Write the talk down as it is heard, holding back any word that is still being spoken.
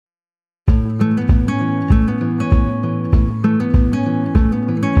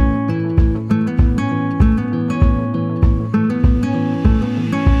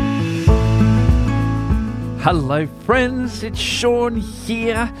Hello friends, it's Sean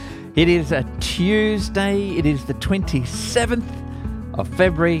here. It is a Tuesday, it is the 27th of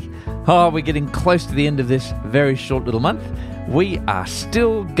February. Oh, we're getting close to the end of this very short little month. We are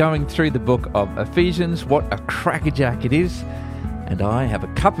still going through the book of Ephesians. What a crackerjack it is. And I have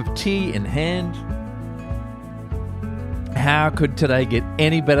a cup of tea in hand. How could today get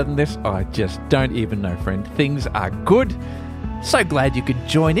any better than this? I just don't even know, friend. Things are good. So glad you could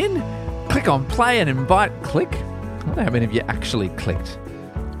join in. Click on play and invite. Click. I don't know how many of you actually clicked.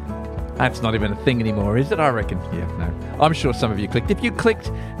 That's not even a thing anymore, is it? I reckon. Yeah, no. I'm sure some of you clicked. If you clicked,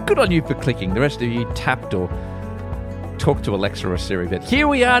 good on you for clicking. The rest of you tapped or talked to Alexa or Siri. But here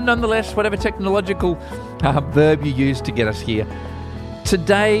we are nonetheless, whatever technological verb you use to get us here.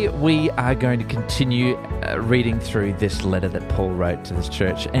 Today we are going to continue reading through this letter that Paul wrote to this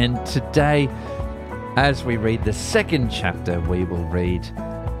church. And today, as we read the second chapter, we will read,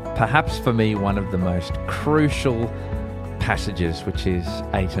 perhaps for me, one of the most crucial passages, which is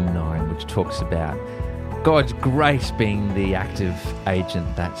 8 and 9, which talks about God's grace being the active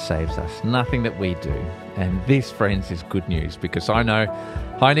agent that saves us, nothing that we do. And this, friends, is good news, because I know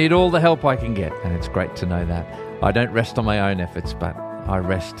I need all the help I can get, and it's great to know that. I don't rest on my own efforts, but I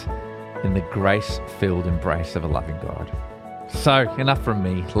rest in the grace-filled embrace of a loving God. So, enough from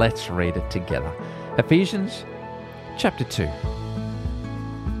me. Let's read it together. Ephesians chapter 2.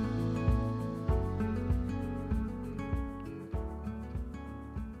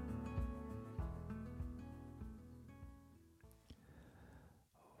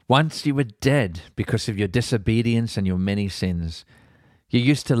 Once you were dead because of your disobedience and your many sins. You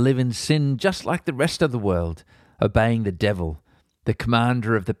used to live in sin just like the rest of the world, obeying the devil, the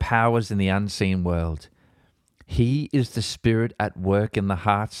commander of the powers in the unseen world. He is the spirit at work in the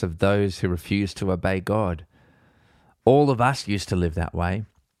hearts of those who refuse to obey God. All of us used to live that way,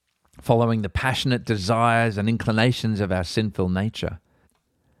 following the passionate desires and inclinations of our sinful nature.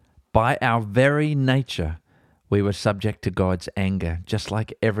 By our very nature, we were subject to God's anger, just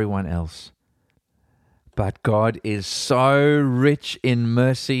like everyone else. But God is so rich in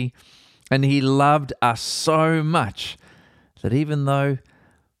mercy, and He loved us so much that even though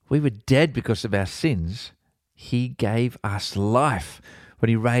we were dead because of our sins, He gave us life when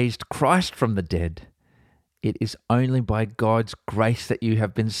He raised Christ from the dead. It is only by God's grace that you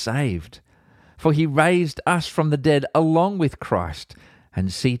have been saved. For He raised us from the dead along with Christ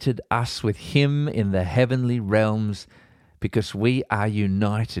and seated us with Him in the heavenly realms, because we are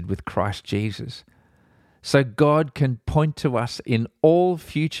united with Christ Jesus. So God can point to us in all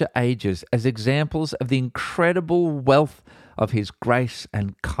future ages as examples of the incredible wealth of His grace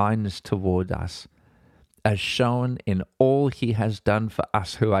and kindness toward us, as shown in all He has done for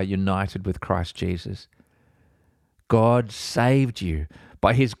us who are united with Christ Jesus. God saved you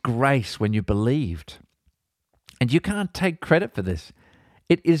by His grace when you believed. And you can't take credit for this.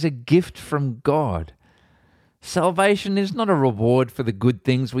 It is a gift from God. Salvation is not a reward for the good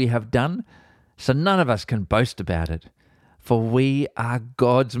things we have done, so none of us can boast about it, for we are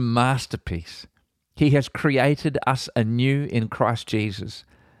God's masterpiece. He has created us anew in Christ Jesus,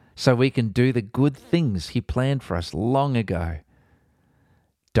 so we can do the good things He planned for us long ago.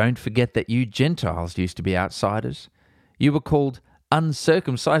 Don't forget that you Gentiles used to be outsiders. You were called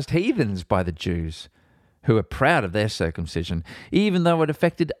uncircumcised heathens by the Jews, who were proud of their circumcision, even though it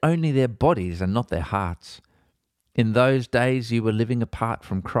affected only their bodies and not their hearts. In those days you were living apart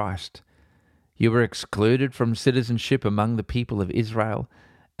from Christ. You were excluded from citizenship among the people of Israel,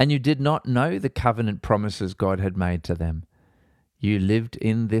 and you did not know the covenant promises God had made to them. You lived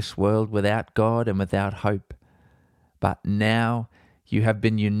in this world without God and without hope. But now you have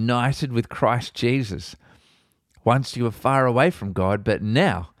been united with Christ Jesus. Once you were far away from God, but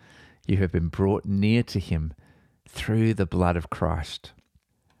now you have been brought near to Him through the blood of Christ.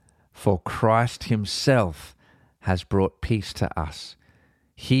 For Christ Himself has brought peace to us.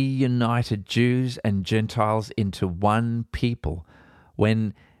 He united Jews and Gentiles into one people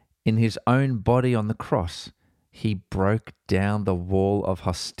when, in His own body on the cross, He broke down the wall of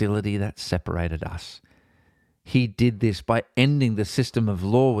hostility that separated us. He did this by ending the system of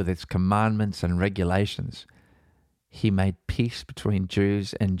law with its commandments and regulations. He made peace between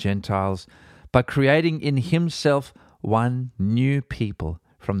Jews and Gentiles by creating in Himself one new people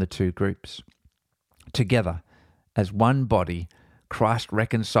from the two groups. Together, as one body, Christ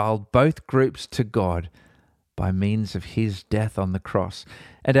reconciled both groups to God by means of His death on the cross,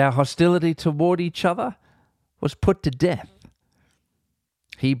 and our hostility toward each other was put to death.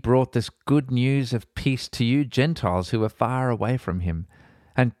 He brought this good news of peace to you Gentiles who are far away from Him,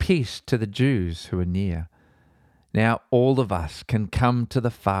 and peace to the Jews who are near. Now all of us can come to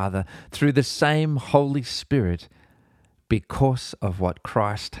the Father through the same Holy Spirit because of what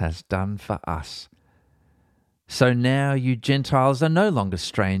Christ has done for us. So now you Gentiles are no longer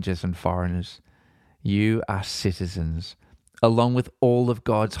strangers and foreigners. You are citizens, along with all of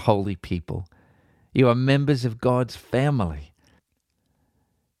God's holy people. You are members of God's family.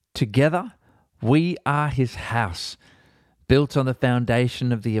 Together, we are his house, built on the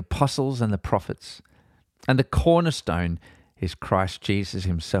foundation of the apostles and the prophets. And the cornerstone is Christ Jesus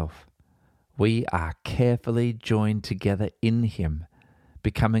himself. We are carefully joined together in him,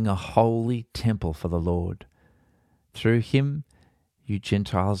 becoming a holy temple for the Lord. Through him, you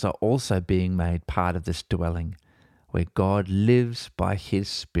Gentiles are also being made part of this dwelling, where God lives by his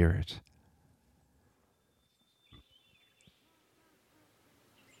Spirit.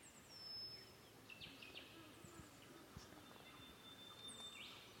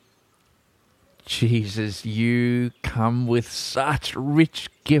 Jesus, you come with such rich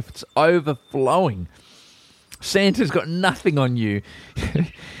gifts overflowing. Santa's got nothing on you.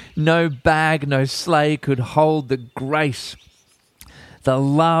 No bag, no sleigh could hold the grace, the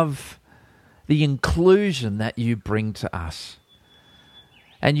love, the inclusion that you bring to us.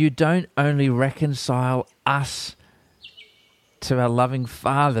 And you don't only reconcile us to our loving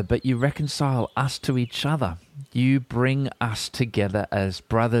Father, but you reconcile us to each other. You bring us together as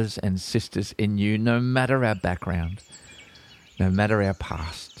brothers and sisters in you, no matter our background, no matter our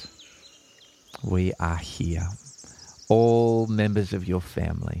past. We are here, all members of your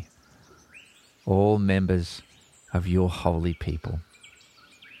family, all members of your holy people.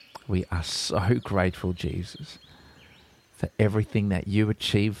 We are so grateful, Jesus, for everything that you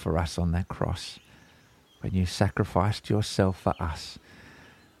achieved for us on that cross, when you sacrificed yourself for us,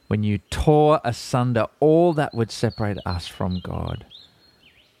 when you tore asunder all that would separate us from God.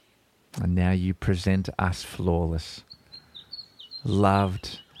 And now you present us flawless,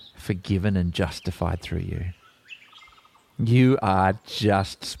 loved, forgiven, and justified through you. You are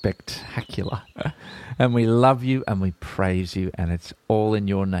just spectacular. And we love you and we praise you, and it's all in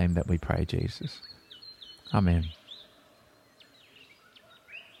your name that we pray, Jesus. Amen.